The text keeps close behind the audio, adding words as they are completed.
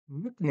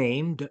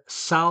Nicknamed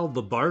Sal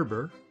the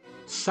Barber,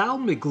 Sal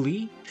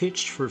Maglie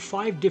pitched for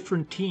 5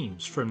 different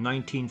teams from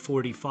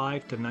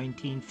 1945 to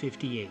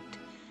 1958.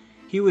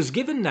 He was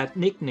given that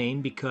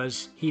nickname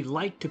because he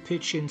liked to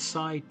pitch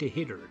inside to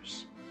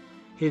hitters.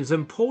 His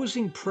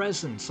imposing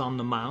presence on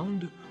the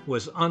mound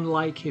was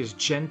unlike his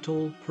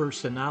gentle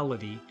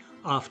personality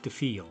off the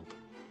field.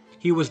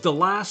 He was the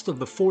last of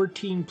the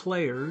 14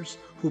 players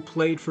who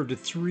played for the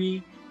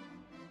 3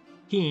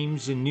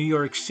 teams in New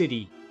York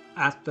City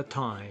at the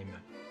time.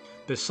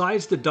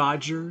 Besides the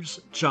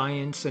Dodgers,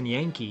 Giants, and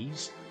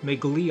Yankees,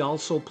 Maglie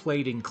also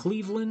played in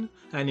Cleveland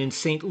and in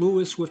St.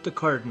 Louis with the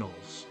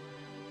Cardinals.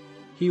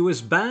 He was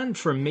banned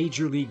from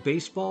Major League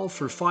Baseball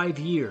for 5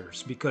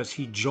 years because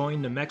he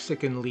joined the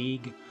Mexican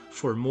League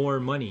for more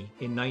money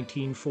in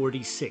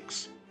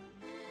 1946.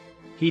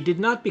 He did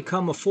not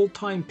become a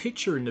full-time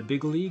pitcher in the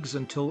big leagues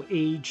until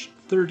age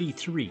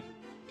 33.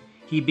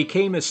 He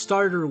became a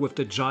starter with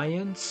the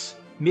Giants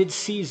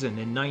mid-season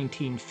in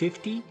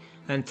 1950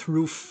 and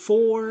threw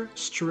 4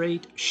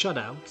 straight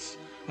shutouts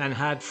and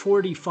had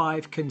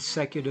 45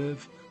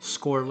 consecutive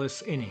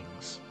scoreless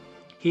innings.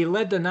 He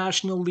led the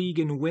National League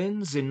in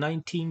wins in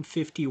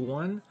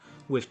 1951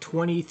 with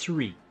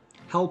 23,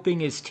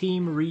 helping his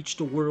team reach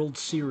the World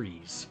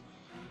Series.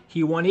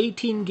 He won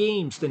 18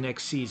 games the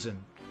next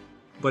season,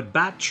 but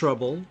bat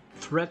trouble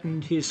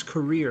threatened his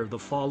career the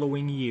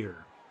following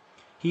year.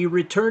 He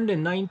returned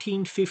in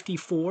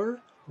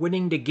 1954,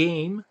 winning the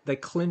game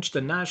that clinched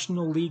the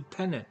National League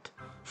pennant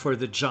for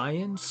the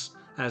Giants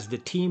as the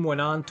team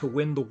went on to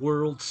win the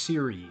World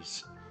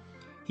Series.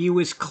 He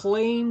was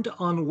claimed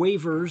on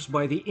waivers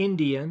by the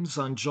Indians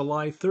on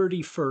July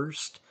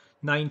 31st,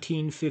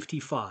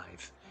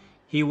 1955.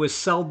 He was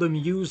seldom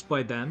used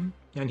by them,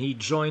 and he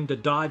joined the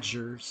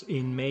Dodgers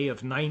in May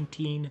of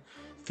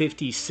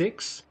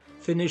 1956,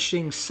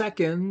 finishing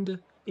second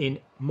in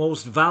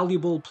Most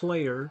Valuable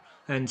Player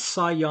and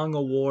Cy Young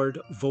Award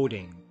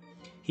voting.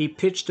 He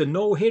pitched a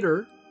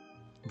no-hitter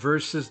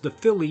versus the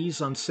Phillies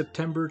on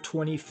September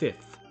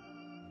 25th.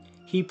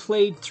 He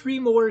played 3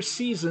 more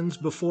seasons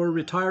before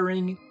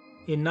retiring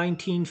in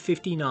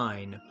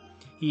 1959.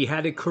 He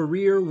had a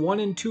career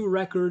 1-2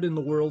 record in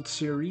the World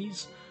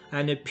Series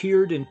and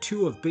appeared in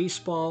 2 of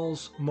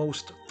baseball's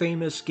most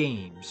famous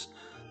games,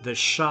 The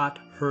Shot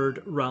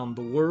Heard Round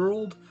the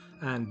World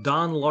and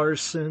Don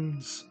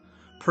Larson's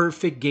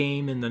perfect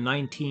game in the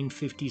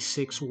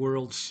 1956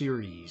 World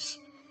Series.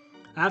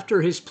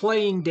 After his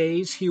playing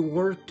days, he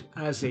worked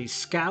as a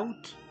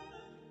scout,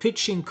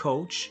 pitching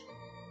coach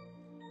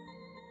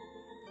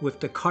with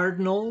the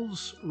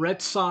Cardinals,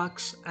 Red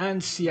Sox,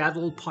 and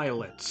Seattle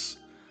Pilots.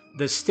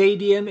 The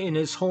stadium in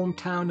his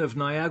hometown of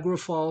Niagara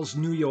Falls,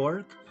 New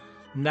York,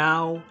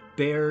 now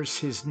bears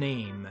his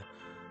name.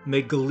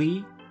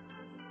 Maglie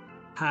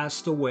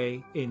passed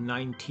away in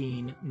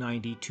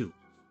 1992.